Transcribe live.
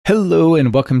Hello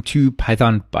and welcome to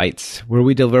Python Bytes, where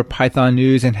we deliver Python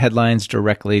news and headlines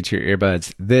directly to your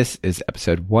earbuds. This is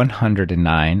episode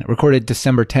 109, recorded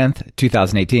December 10th,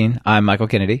 2018. I'm Michael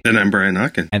Kennedy. And I'm Brian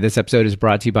Hawken. And this episode is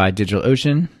brought to you by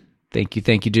DigitalOcean. Thank you,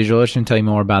 DigitalOcean. Tell you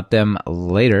more about them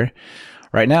later.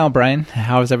 Right now, Brian,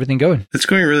 how is everything going? It's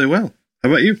going really well. How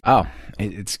about you? Oh,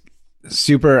 it's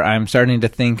super. I'm starting to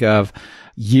think of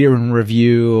year in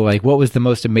review, like what was the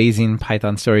most amazing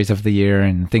Python stories of the year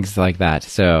and things like that.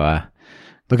 So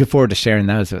looking forward to sharing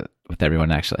those with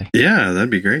everyone, actually. Yeah, that'd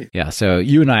be great. Yeah, so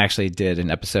you and I actually did an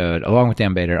episode along with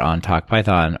Dan Bader on Talk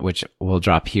Python, which will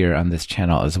drop here on this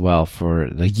channel as well for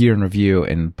the year in review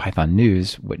in Python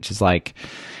news, which is like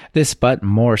this, but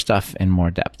more stuff in more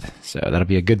depth. So that'll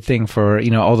be a good thing for,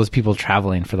 all those people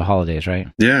traveling for the holidays, right?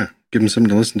 Yeah. Give them something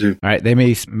to listen to. All right. They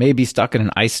may be stuck in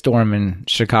an ice storm in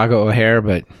Chicago O'Hare,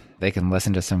 but they can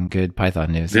listen to some good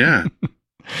Python news. Yeah.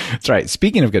 That's right.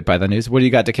 Speaking of good Python news, what do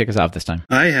you got to kick us off this time?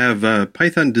 I have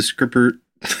Python descriptor.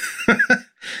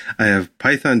 I have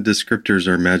Python descriptors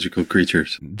are magical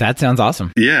creatures. That sounds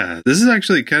awesome. Yeah. This is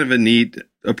actually kind of a neat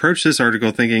approach to this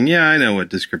article, thinking, yeah, I know what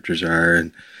descriptors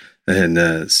are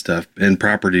and stuff and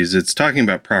properties. It's talking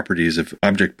about properties of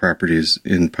object properties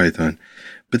in Python.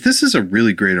 But this is a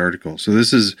really great article. So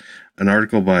this is an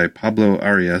article by Pablo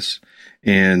Arias,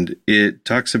 and it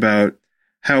talks about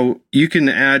how you can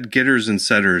add getters and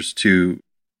setters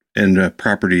and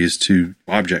properties to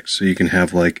objects. So you can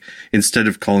have, like, instead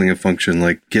of calling a function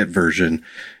like get version,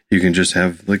 you can just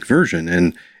have like version,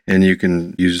 and you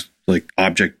can use like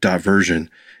object.version,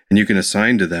 and you can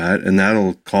assign to that, and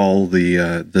that'll call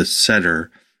the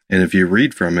setter. And if you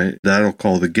read from it, that'll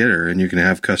call the getter, and you can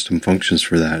have custom functions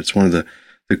for that. It's one of the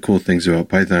cool things about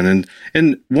Python,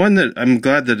 and one that I'm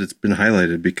glad that it's been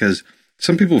highlighted, because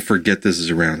some people forget this is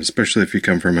around, especially if you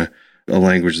come from a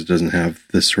language that doesn't have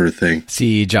this sort of thing.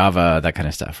 C, Java, that kind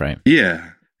of stuff, right?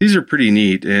 Yeah. These are pretty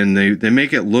neat, and they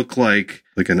make it look like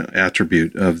an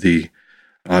attribute of the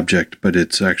object, but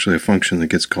it's actually a function that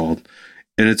gets called.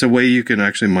 And it's a way you can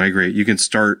actually migrate. You can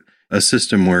start a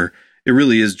system where it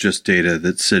really is just data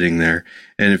that's sitting there.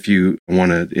 And if you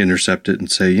want to intercept it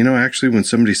and say, actually, when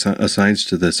somebody assigns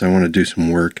to this, I want to do some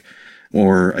work,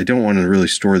 or I don't want to really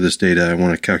store this data, I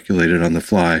want to calculate it on the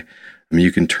fly.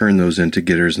 You can turn those into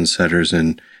getters and setters,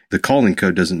 and the calling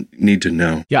code doesn't need to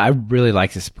know. Yeah, I really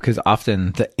like this because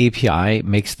often the API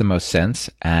makes the most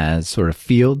sense as sort of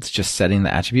fields, just setting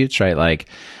the attributes, right? Like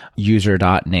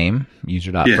user.name,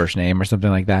 user.first name or something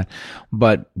like that.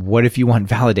 But what if you want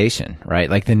validation, right?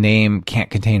 Like the name can't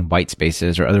contain white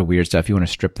spaces or other weird stuff. You want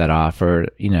to strip that off, or,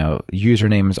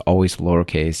 username is always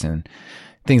lowercase and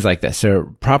things like this.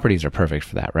 So properties are perfect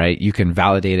for that, right? You can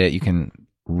validate it. You can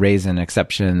raise an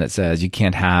exception that says you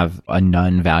can't have a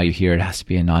none value here. It has to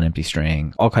be a non-empty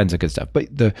string, all kinds of good stuff.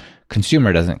 But the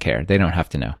consumer doesn't care. They don't have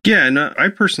to know. Yeah. And I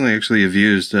personally actually have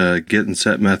used get and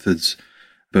set methods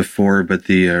before, but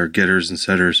the getters and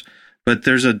setters. But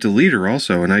there's a deleter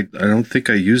also, and I don't think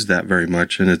I use that very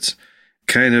much. And it's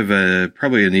kind of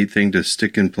probably a neat thing to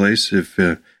stick in place if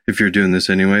you're doing this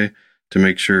anyway, to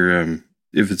make sure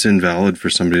if it's invalid for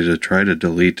somebody to try to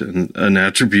delete an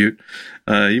attribute,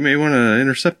 you may want to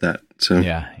intercept that. So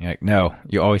yeah, you're like, no,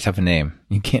 you always have a name.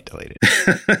 You can't delete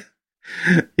it.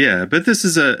 Yeah, but this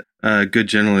is a good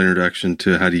general introduction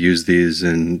to how to use these,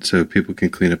 and so people can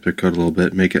clean up their code a little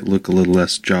bit, make it look a little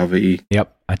less Java-y.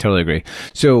 Yep, I totally agree.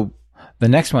 So the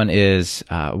next one is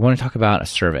I want to talk about a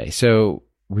survey. So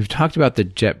we've talked about the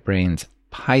JetBrains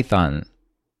Python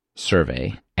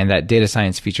survey, and that data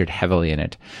science featured heavily in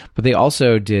it. But they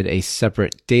also did a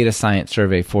separate data science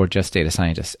survey for just data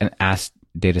scientists and asked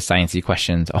data science-y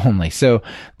questions only. So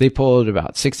they polled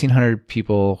about 1,600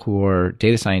 people who are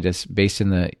data scientists based in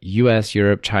the US,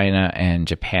 Europe, China, and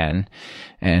Japan,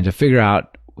 and to figure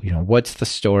out, what's the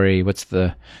story, what's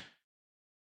the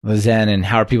zen, and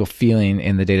how are people feeling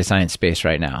in the data science space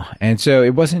right now. And so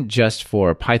it wasn't just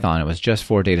for Python, it was just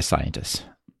for data scientists.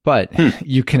 But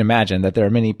you can imagine that there are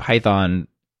many Python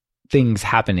things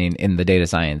happening in the data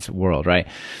science world, right?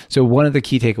 So one of the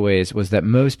key takeaways was that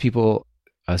most people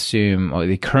assume, or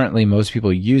most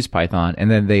people use Python,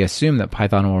 and then they assume that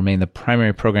Python will remain the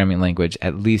primary programming language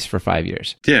at least for 5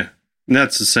 years. Yeah, and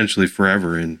that's essentially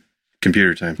forever in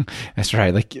computer time. That's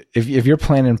right. Like if you're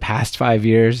planning past 5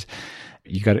 years,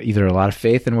 you got either a lot of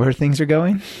faith in where things are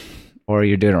going, or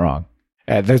you're doing it wrong.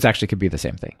 Those actually could be the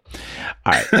same thing.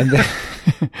 All right. And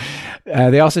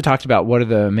then, they also talked about what are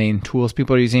the main tools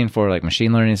people are using for like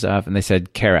machine learning stuff. And they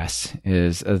said Keras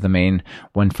is the main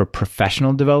one for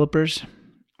professional developers.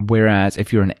 Whereas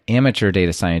if you're an amateur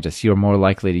data scientist, you're more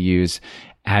likely to use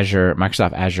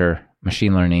Microsoft Azure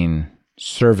machine learning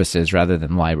services rather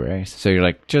than libraries. So you're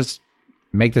like, just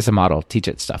make this a model, teach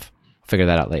it stuff, figure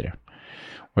that out later.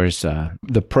 Whereas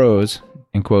the pros,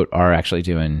 in quote, are actually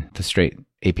doing the straight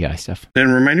API stuff.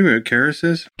 And remind me what Keras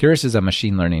is? Keras is a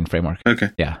machine learning framework. Okay.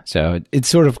 Yeah. So it's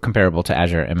sort of comparable to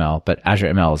Azure ML, but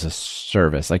Azure ML is a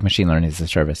service, like machine learning is a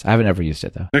service. I haven't ever used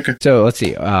it though. Okay. So let's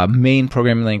see. Main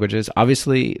programming languages.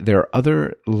 Obviously, there are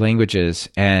other languages.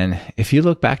 And if you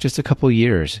look back just a couple of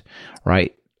years,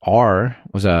 right, R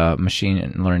was a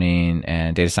machine learning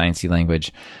and data science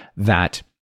language that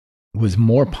was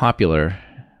more popular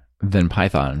than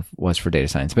Python was for data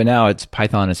science. But now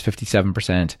Python is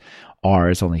 57%. R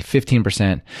is only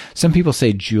 15%. Some people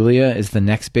say Julia is the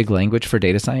next big language for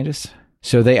data scientists.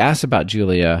 So they asked about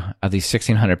Julia of these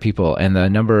 1,600 people, and the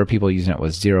number of people using it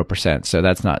was 0%. So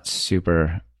that's not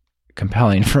super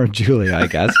compelling for Julia, I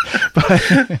guess.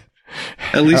 But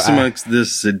at least amongst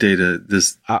this data,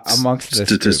 amongst this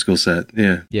statistical set.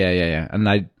 Yeah. Yeah. And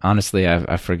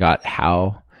I forgot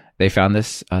how they found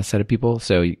this set of people.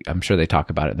 So I'm sure they talk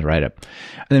about it in the write-up.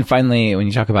 And then finally, when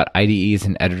you talk about IDEs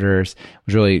and editors,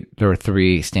 there were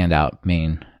three standout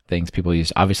main things people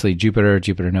used. Obviously,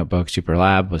 Jupyter Notebooks, Jupyter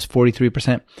Lab was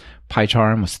 43%,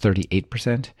 PyCharm was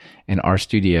 38%, and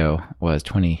RStudio was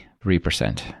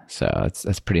 23%. So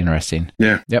that's pretty interesting.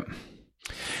 Yeah. Yep.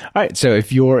 All right. So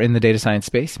if you're in the data science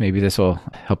space, maybe this will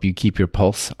help you keep the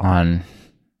pulse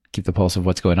of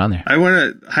what's going on there. I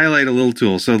want to highlight a little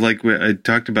tool. So like I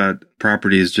talked about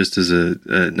properties just as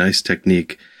a nice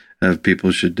technique of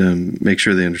people should make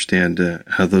sure they understand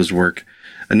how those work.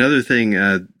 Another thing,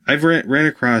 I've ran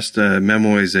across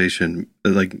memoization,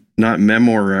 like not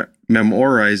memorization,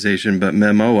 but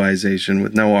memoization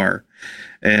with no R.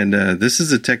 And this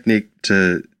is a technique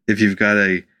if you've got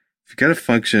a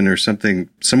function or something,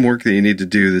 some work that you need to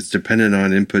do that's dependent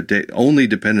on only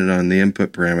dependent on the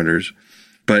input parameters.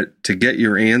 But to get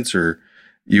your answer,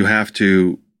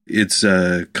 it's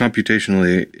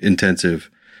computationally intensive.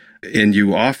 And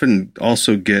you often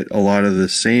also get a lot of the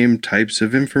same types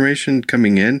of information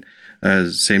coming in,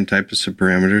 same types of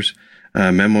parameters.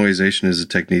 Memoization is a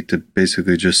technique to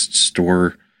basically just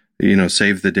store,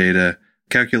 save the data,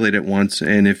 calculate it once.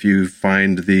 And if you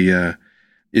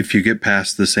if you get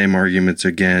past the same arguments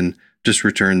again, just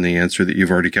return the answer that you've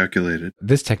already calculated.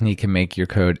 This technique can make your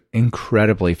code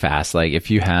incredibly fast. Like if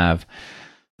you have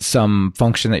some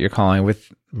function that you're calling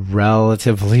with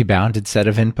relatively bounded set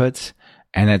of inputs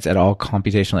and it's at all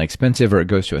computationally expensive, or it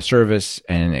goes to a service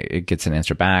and it gets an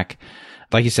answer back.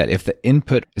 Like you said, if the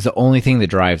input is the only thing that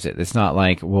drives it, it's not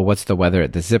like, well, what's the weather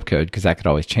at the zip code? Because that could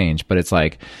always change. But it's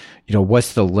like,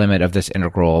 what's the limit of this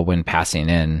integral when passing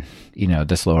in,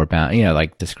 this lower bound,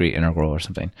 like discrete integral or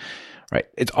something. Right.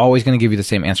 It's always going to give you the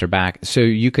same answer back. So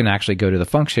you can actually go to the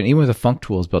function, even with the func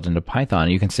tools built into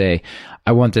Python, you can say,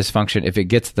 I want this function, if it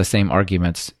gets the same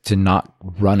arguments, to not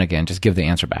run again, just give the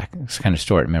answer back. Just kind of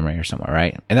store it in memory or somewhere,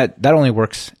 right? And that only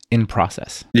works in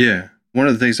process. Yeah. One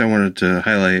of the things I wanted to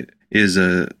highlight is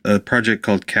a project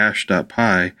called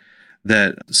cache.py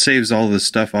that saves all this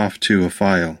stuff off to a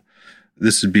file.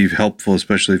 This would be helpful,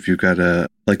 especially if you've got a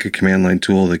command line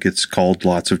tool that gets called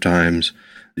lots of times.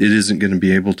 It isn't going to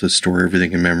be able to store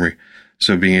everything in memory.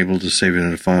 So being able to save it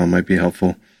in a file might be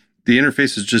helpful. The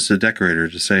interface is just a decorator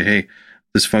to say, hey,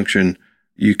 this function,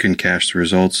 you can cache the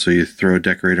results. So you throw a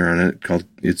decorator on it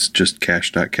it's just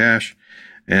cache.cache,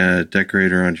 and a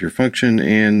decorator onto your function,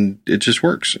 and it just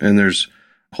works. And there's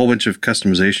a whole bunch of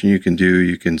customization you can do.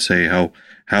 You can say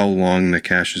how long the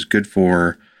cache is good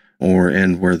for,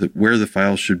 and where the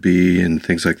file should be and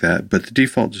things like that. But the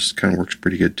default just kind of works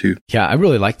pretty good too. Yeah, I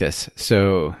really like this.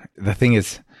 So the thing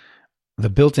is, the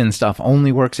built-in stuff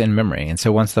only works in memory. And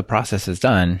so once the process is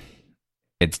done,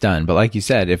 it's done. But like you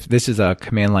said, if this is a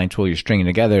command line tool you're stringing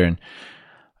together and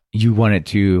you want it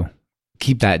to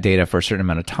keep that data for a certain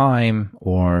amount of time,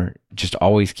 or just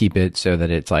always keep it so that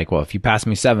it's like, well, if you pass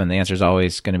me 7, the answer is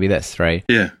always going to be this, right?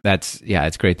 Yeah.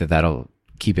 It's great that'll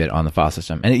keep it on the file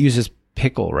system. And it uses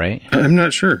Pickle, right? I'm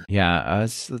not sure. Yeah,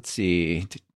 let's see.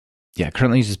 Yeah,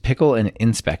 currently uses Pickle and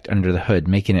Inspect under the hood,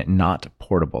 making it not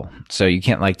portable. So you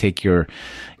can't take your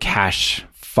cache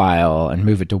file and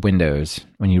move it to Windows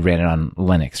when you ran it on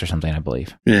Linux or something, I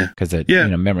believe. Yeah. Because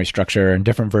memory structure and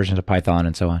different versions of Python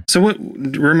and so on. So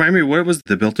remind me, what was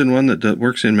the built-in one that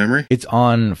works in memory? It's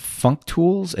on Func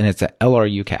Tools, and it's a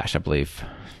LRU cache, I believe.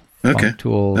 Okay. Func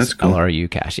Tools, that's cool. LRU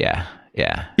cache, yeah.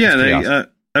 Yeah. Yeah, and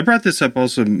I brought this up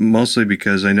also mostly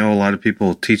because I know a lot of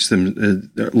people teach them,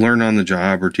 learn on the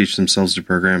job or teach themselves to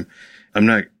program. I'm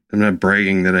not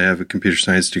bragging that I have a computer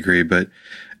science degree, but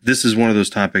this is one of those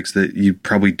topics that you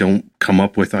probably don't come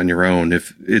up with on your own.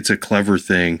 If it's a clever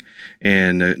thing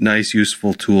and a nice,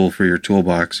 useful tool for your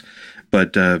toolbox,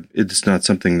 but it's not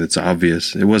something that's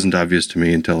obvious. It wasn't obvious to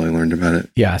me until I learned about it.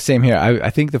 Yeah, same here. I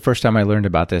think the first time I learned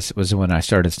about this was when I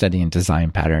started studying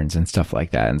design patterns and stuff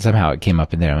like that. And somehow it came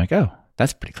up in there. I'm like, oh,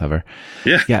 that's pretty clever.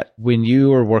 Yeah. Yeah. When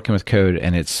you are working with code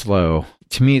and it's slow,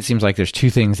 to me, it seems like there's two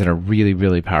things that are really,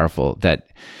 really powerful that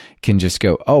can just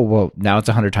go, oh, well, now it's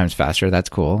 100 times faster. That's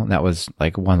cool. And that was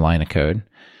like one line of code.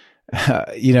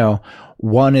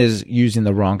 One is using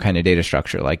the wrong kind of data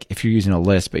structure. Like if you're using a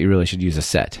list, but you really should use a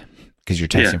set because you're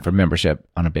testing for membership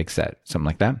on a big set, something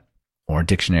like that, or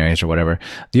dictionaries or whatever.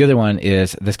 The other one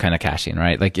is this kind of caching,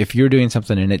 right? Like if you're doing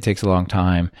something and it takes a long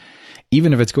time,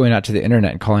 even if it's going out to the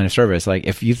internet and calling a service, like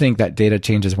if you think that data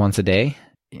changes once a day,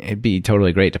 it'd be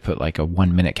totally great to put like a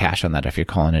 1 minute cache on that if you're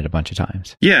calling it a bunch of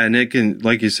times. Yeah, and it can,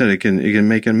 like you said, it can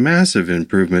make a massive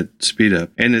improvement, speed up.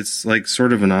 And it's like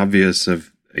sort of an obvious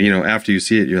of, after you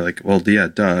see it, you're like, well, yeah,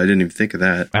 duh, I didn't even think of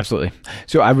that. Absolutely.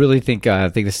 So I really think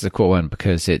this is a cool one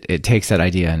because it takes that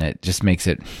idea and it just makes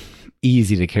it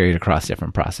easy to carry it across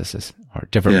different processes or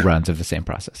different runs of the same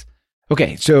process.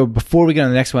 Okay, so before we get on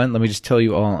the next one, let me just tell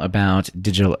you all about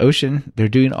DigitalOcean. They're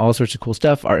doing all sorts of cool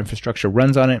stuff. Our infrastructure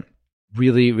runs on it.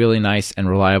 Really, really nice and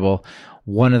reliable.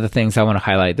 One of the things I want to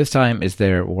highlight this time is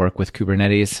their work with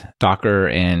Kubernetes, Docker,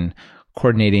 and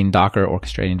coordinating Docker,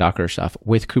 orchestrating Docker stuff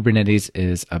with Kubernetes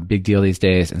is a big deal these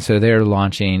days. And so they're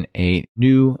launching a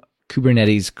new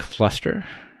Kubernetes cluster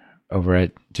over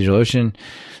at DigitalOcean.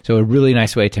 So a really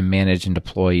nice way to manage and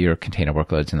deploy your container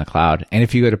workloads in the cloud. And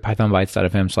if you go to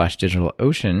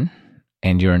pythonbytes.fm/DigitalOcean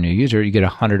and you're a new user, you get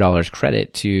 $100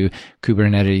 credit to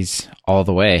Kubernetes all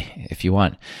the way if you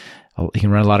want. You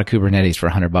can run a lot of Kubernetes for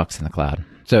 $100 in the cloud.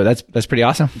 So that's pretty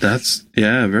awesome. That's,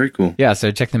 very cool. Yeah,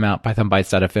 so check them out,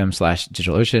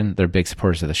 pythonbytes.fm/DigitalOcean. They're big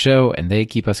supporters of the show, and they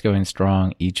keep us going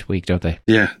strong each week, don't they?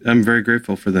 Yeah, I'm very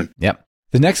grateful for them. Yep.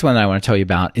 The next one I want to tell you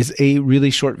about is a really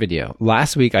short video.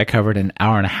 Last week, I covered an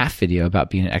 1.5-hour video about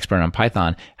being an expert on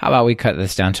Python. How about we cut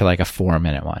this down to like a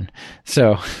 4-minute one?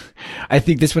 So I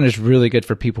think this one is really good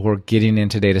for people who are getting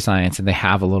into data science and they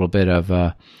have a little bit of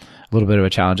a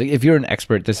challenge. If you're an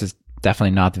expert, this is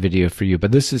definitely not the video for you,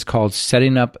 but this is called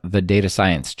Setting Up the Data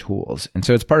Science Tools. And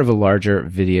so it's part of a larger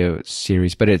video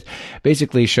series, but it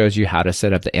basically shows you how to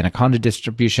set up the Anaconda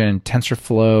distribution,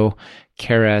 TensorFlow,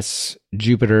 Keras,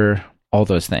 Jupyter, all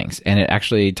those things. And it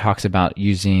actually talks about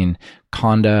using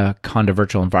Conda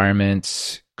virtual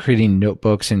environments, creating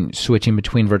notebooks and switching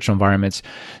between virtual environments.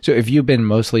 So if you've been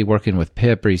mostly working with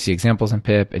pip or you see examples in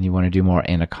pip and you want to do more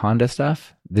Anaconda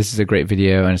stuff, this is a great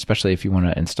video. And especially if you want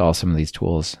to install some of these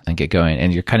tools and get going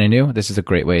and you're kind of new, this is a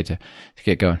great way to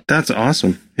get going. That's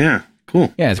awesome. Yeah,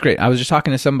 cool. Yeah, it's great. I was just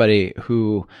talking to somebody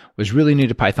who was really new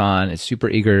to Python, is super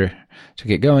eager to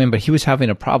get going, but he was having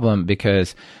a problem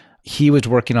because he was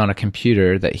working on a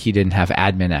computer that he didn't have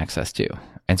admin access to.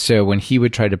 And so when he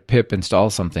would try to pip install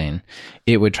something,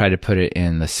 it would try to put it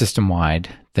in the system-wide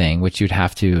thing, which you'd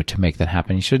have to make that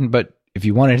happen. You shouldn't, but if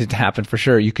you wanted it to happen for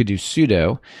sure, you could do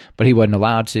sudo, but he wasn't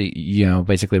allowed to,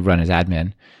 basically run as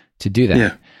admin to do that.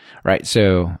 Yeah. Right.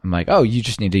 So I'm like, oh, you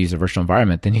just need to use a virtual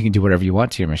environment. Then you can do whatever you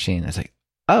want to your machine. It's like,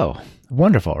 oh,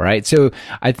 wonderful. Right. So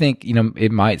I think,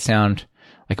 it might sound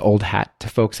like old hat to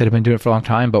folks that have been doing it for a long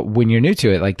time. But when you're new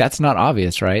to it, like that's not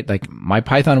obvious, right? Like my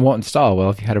Python won't install. Well,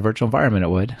 if you had a virtual environment, it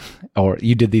would, or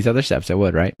you did these other steps, it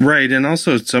would, right? Right. And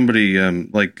also somebody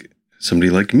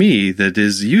like me that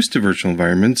is used to virtual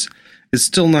environments, it's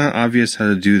still not obvious how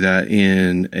to do that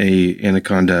in a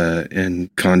Anaconda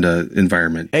and Conda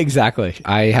environment. Exactly.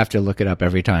 I have to look it up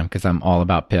every time because I'm all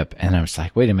about pip. And I was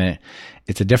like, wait a minute.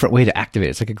 It's a different way to activate.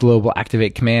 It's like a global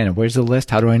activate command. And where's the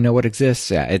list? How do I know what exists?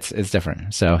 Yeah, it's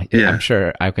different. So I'm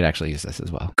sure I could actually use this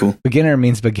as well. Cool. Beginner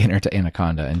means beginner to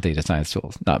Anaconda and data science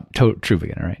tools. Not true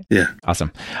beginner, right? Yeah.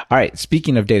 Awesome. All right.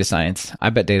 Speaking of data science, I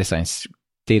bet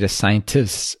data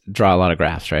scientists draw a lot of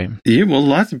graphs, right? Yeah, well,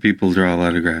 lots of people draw a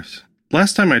lot of graphs.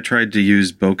 Last time I tried to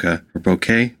use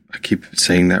bokeh, I keep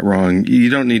saying that wrong. You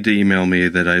don't need to email me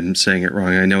that I'm saying it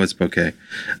wrong. I know it's bokeh.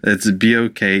 It's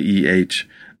Bokeh.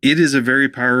 It is a very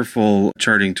powerful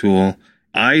charting tool.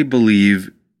 I believe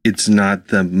it's not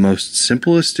the most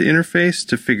simplest interface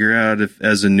to figure out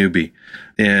as a newbie.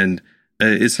 And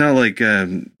it's not like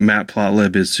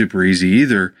Matplotlib is super easy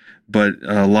either, but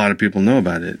a lot of people know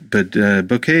about it. But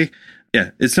bokeh,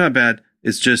 yeah, it's not bad.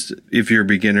 It's just if you're a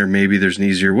beginner, maybe there's an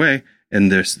easier way. And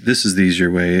this is the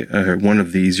easier way. One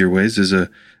of the easier ways is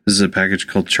a package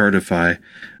called Chartify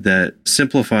that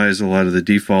simplifies a lot of the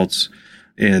defaults,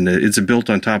 and it's built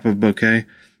on top of Bokeh.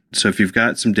 So if you've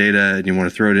got some data and you want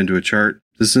to throw it into a chart,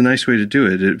 this is a nice way to do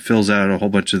it. It fills out a whole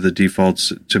bunch of the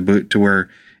defaults to where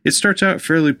it starts out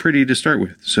fairly pretty to start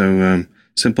with. So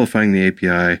simplifying the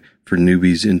API for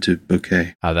newbies into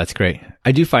Bouquet. Oh, that's great.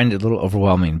 I do find it a little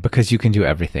overwhelming because you can do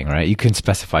everything, right? You can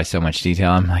specify so much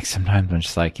detail. I'm like, sometimes I'm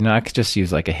just like, I could just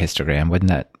use like a histogram. Wouldn't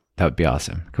that would be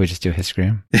awesome? Could we just do a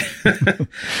histogram?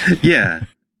 Yeah.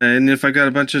 And if I got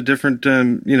a bunch of different, I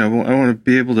want to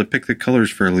be able to pick the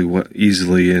colors fairly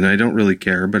easily, and I don't really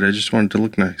care, but I just want it to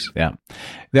look nice. Yeah.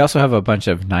 They also have a bunch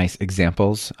of nice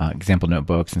examples, example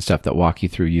notebooks and stuff that walk you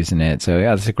through using it. So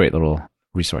yeah, that's a great little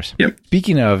resource. Yep.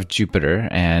 Speaking of Jupyter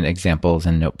and examples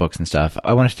and notebooks and stuff,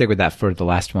 I want to stick with that for the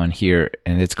last one here,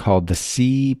 and it's called the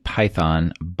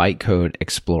CPython Bytecode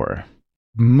Explorer.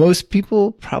 Most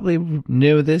people probably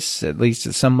know this, at least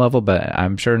at some level, but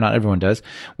I'm sure not everyone does.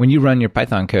 When you run your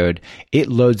Python code, it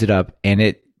loads it up and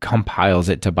it compiles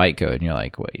it to bytecode. And you're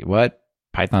like, wait, what?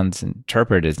 Python's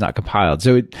interpreter is not compiled.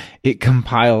 So it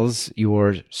compiles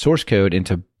your source code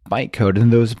into bytecode,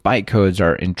 and those bytecodes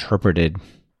are interpreted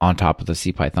on top of the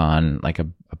CPython, like a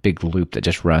big loop that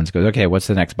just runs, goes, okay, what's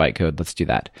the next bytecode? Let's do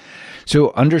that.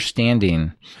 So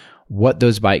understanding what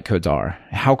those bytecodes are,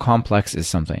 how complex is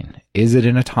something? Is it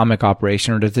an atomic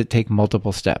operation or does it take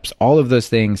multiple steps? All of those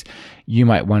things you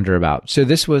might wonder about. So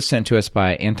this was sent to us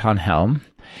by Anton Helm,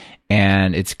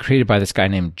 and it's created by this guy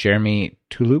named Jeremy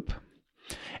Touloup.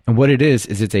 And what it is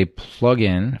it's a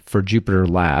plugin for Jupyter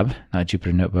Lab, not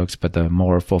Jupyter Notebooks, but the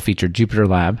more full-featured Jupyter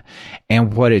Lab.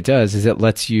 And what it does is it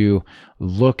lets you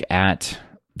look at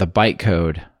the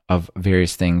bytecode of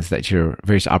various things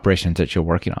various operations that you're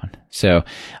working on. So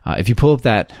if you pull up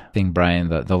that thing, Brian,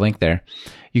 the link there,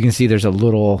 you can see there's a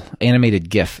little animated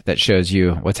GIF that shows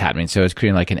you what's happening. So it's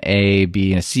creating like an A,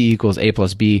 B, and a C equals A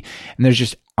plus B. And there's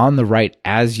just on the right,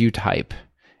 as you type,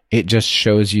 it just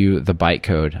shows you the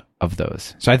bytecode of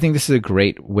those. So I think this is a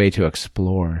great way to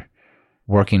explore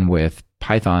working with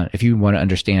Python if you want to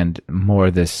understand more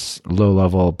of this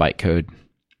low-level bytecode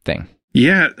thing.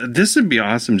 Yeah, this would be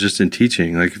awesome just in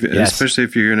teaching, especially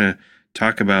if you're going to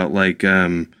talk about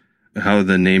how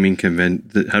the naming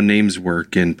how names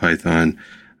work in Python.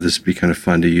 This would be kind of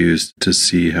fun to use to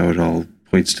see how it all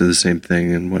points to the same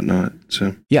thing and whatnot.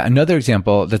 So yeah, another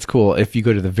example that's cool. If you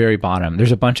go to the very bottom,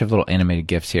 there's a bunch of little animated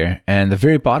GIFs here, and the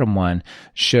very bottom one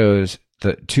shows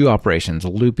the two operations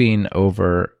looping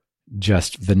over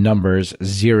just the numbers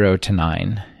 0 to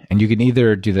 9. And you can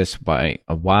either do this by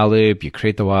a while loop, you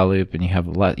create the while loop, and you have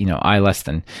I less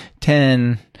than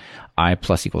 10, I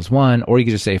plus equals 1, or you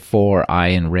can just say for I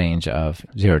in range of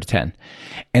 0 to 10.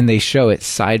 And they show it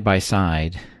side by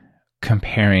side,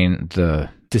 comparing the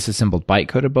disassembled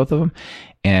bytecode of both of them.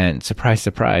 And surprise,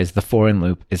 surprise, the for in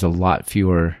loop is a lot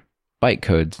fewer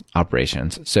bytecode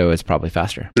operations, so it's probably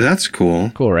faster. That's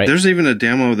cool. Cool, right? There's even a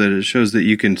demo that it shows that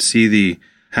you can see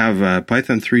have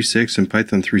Python 3.6 and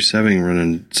Python 3.7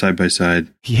 running side by side.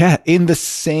 Yeah, in the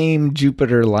same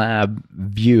Jupyter Lab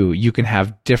view, you can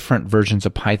have different versions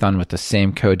of Python with the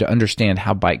same code to understand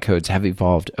how bytecodes have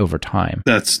evolved over time.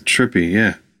 That's trippy,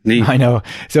 yeah. Neat. I know.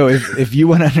 So if you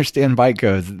want to understand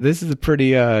bytecodes, this is a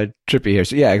pretty trippy here.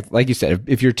 So yeah, like you said,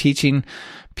 if you're teaching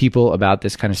people about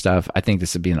this kind of stuff, I think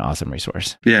this would be an awesome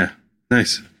resource. Yeah,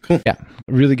 nice. Cool. Yeah,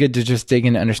 really good to just dig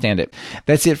in and understand it.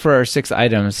 That's it for our 6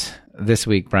 items this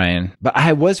week, Brian. But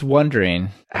I was wondering,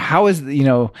 how is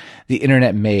the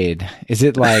internet made? Is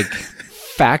it like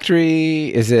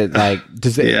factory? Is it like are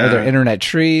there internet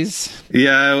trees?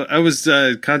 Yeah, I was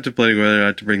contemplating whether or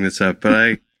not to bring this up,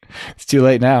 but it's too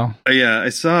late now. Yeah, I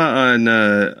saw on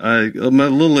I'm a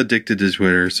little addicted to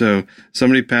Twitter, so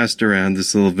somebody passed around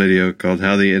this little video called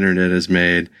 "How the Internet is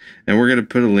Made," and we're going to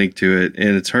put a link to it.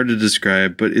 And it's hard to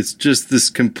describe, but it's just this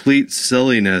complete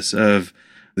silliness of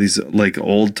these like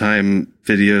old time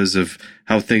videos of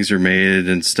how things are made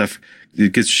and stuff.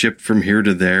 It gets shipped from here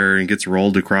to there and gets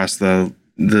rolled across the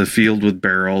field with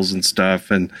barrels and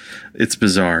stuff, and it's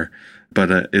bizarre. But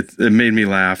it made me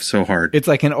laugh so hard. It's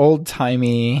like an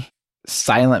old-timey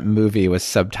silent movie with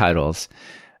subtitles.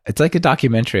 It's like a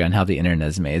documentary on how the internet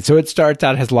is made. So it starts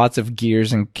out, has lots of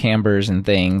gears and cambers and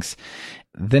things.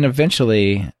 Then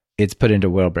eventually it's put into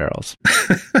wheelbarrows,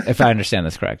 if I understand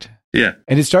this correct. Yeah.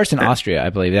 And it starts in Austria,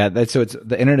 I believe. So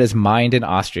the internet is mined in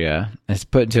Austria, and it's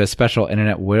put into a special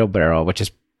internet wheelbarrow, which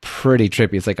is pretty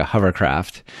trippy. It's like a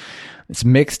hovercraft. It's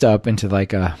mixed up into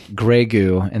like a gray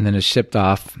goo, and then it's shipped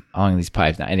off along these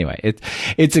pipes. Now, anyway,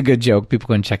 it's a good joke. People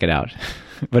can check it out,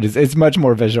 but it's much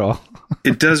more visual.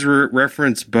 It does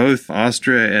reference both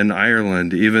Austria and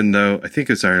Ireland, even though I think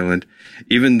it's Ireland,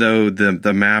 even though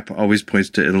the map always points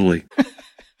to Italy.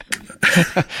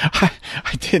 I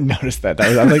didn't notice that.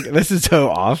 I'm like, this is so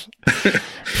off.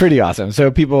 Pretty awesome.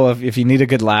 So people, if you need a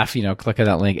good laugh, click on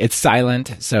that link. It's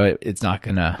silent, so it's not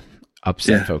gonna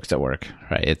upset folks at work,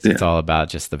 right? It's all about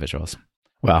just the visuals.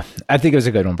 Well, I think it was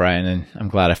a good one, Brian, and I'm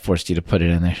glad I forced you to put it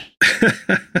in there.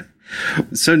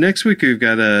 So next week we've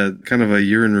got a kind of a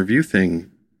year in review thing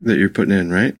that you're putting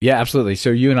in, right? Yeah, absolutely. So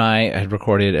you and I had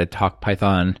recorded a Talk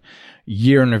Python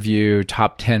year in review,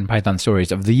 top 10 Python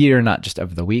stories of the year, not just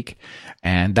of the week.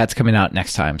 And that's coming out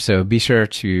next time. So be sure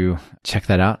to check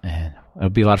that out, and it'll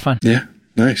be a lot of fun. Yeah,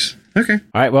 nice. Okay.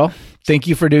 All right. Well, thank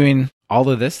you for doing all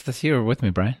of this year with me,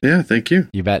 Brian. Yeah, thank you.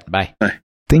 You bet. Bye. Bye.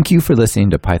 Thank you for listening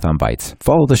to Python Bytes.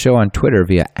 Follow the show on Twitter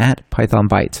via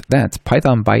 @PythonBytes. That's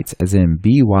Python Bytes as in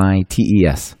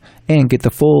BYTES. And get the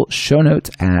full show notes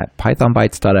at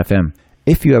pythonbytes.fm.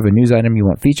 If you have a news item you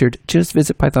want featured, just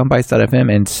visit pythonbytes.fm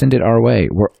and send it our way.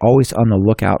 We're always on the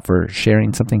lookout for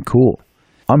sharing something cool.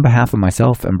 On behalf of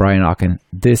myself and Brian Ocken,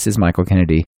 this is Michael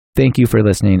Kennedy. Thank you for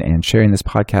listening and sharing this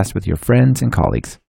podcast with your friends and colleagues.